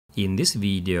In this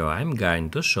video, I'm going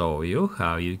to show you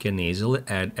how you can easily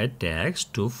add a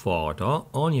text to photo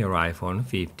on your iPhone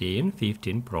 15,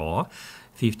 15 Pro,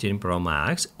 15 Pro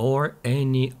Max or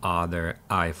any other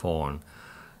iPhone.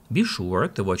 Be sure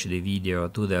to watch the video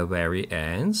to the very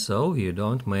end so you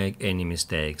don't make any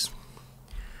mistakes.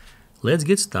 Let's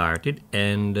get started,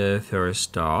 and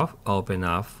first off, open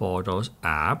up Photos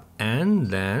app and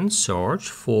then search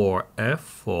for a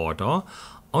photo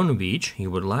on which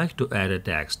you would like to add a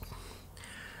text.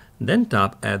 Then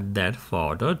tap at that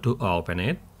photo to open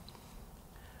it.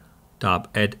 Tap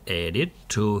at Edit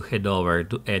to head over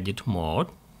to Edit mode.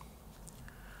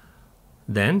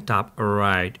 Then tap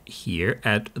right here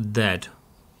at that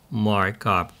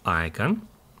markup icon.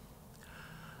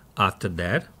 After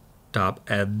that, tap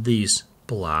at this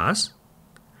plus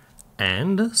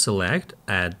and select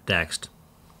Add Text.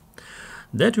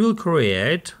 That will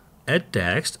create a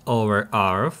text over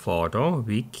our photo.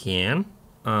 We can,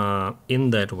 in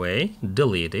that way,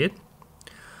 delete it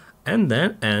and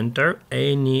then enter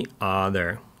any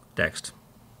other text.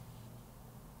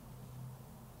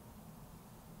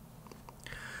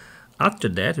 After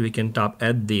that, we can tap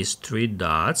at these three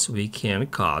dots. We can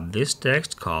cut this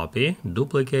text, copy,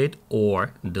 duplicate,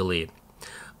 or delete.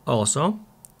 Also,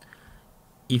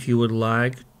 if you would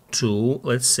like to,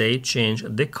 let's say, change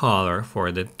the color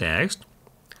for the text,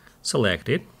 select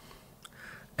it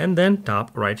and then tap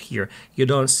right here. You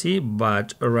don't see,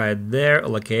 but right there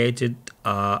located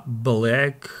a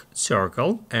black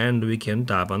circle, and we can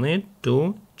tap on it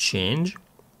to change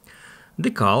the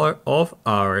color of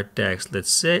our text. Let's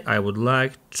say I would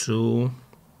like to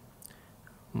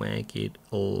make it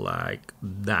like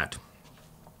that.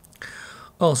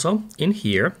 Also, in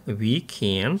here we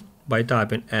can, by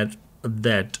tapping at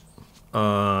that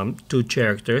two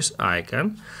characters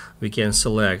icon, we can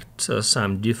select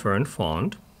some different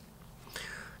font.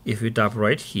 If we tap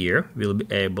right here, we'll be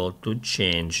able to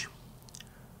change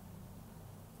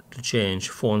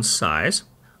font size.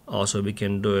 Also, we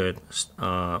can do it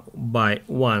by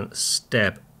one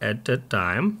step at a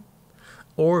time,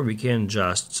 or we can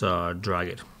just drag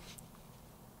it.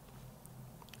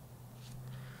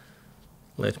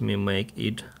 Let me make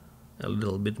it a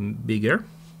little bit bigger.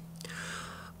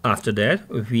 After that,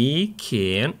 we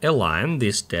can align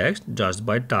this text just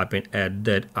by tapping at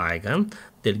that icon.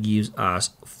 That gives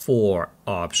us 4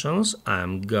 options.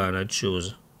 I'm gonna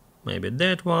choose maybe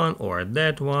that one,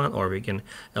 or we can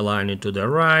align it to the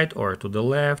right or to the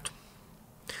left.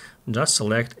 Just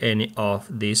select any of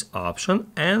these options,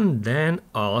 and then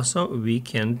also we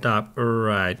can tap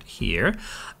right here,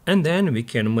 and then we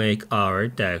can make our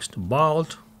text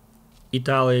bold,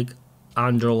 italic,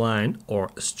 underlined,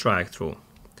 or strike through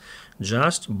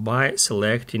just by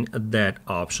selecting that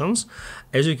options.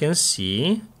 As you can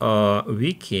see,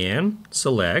 we can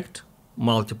select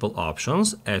multiple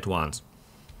options at once.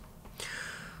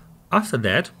 After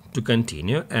that, to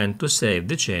continue and to save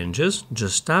the changes,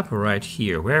 just tap right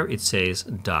here where it says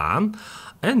Done,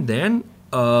 and then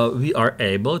we are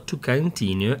able to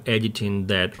continue editing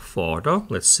that photo.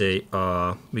 Let's say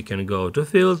we can go to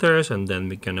filters, and then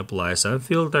we can apply some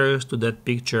filters to that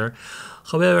picture.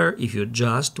 However, if you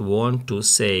just want to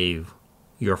save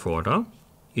your photo,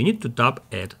 you need to tap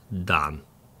at Done.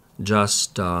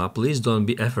 Just please don't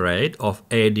be afraid of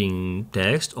adding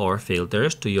text or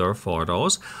filters to your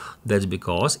photos. That's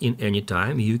because in any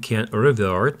time you can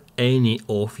revert any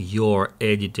of your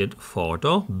edited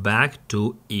photo back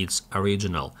to its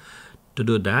original. To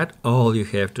do that, all you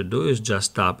have to do is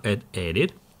just tap at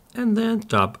Edit and then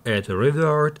tap at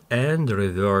Revert and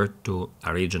revert to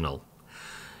original.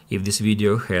 If this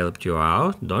video helped you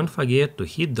out, don't forget to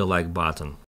hit the like button.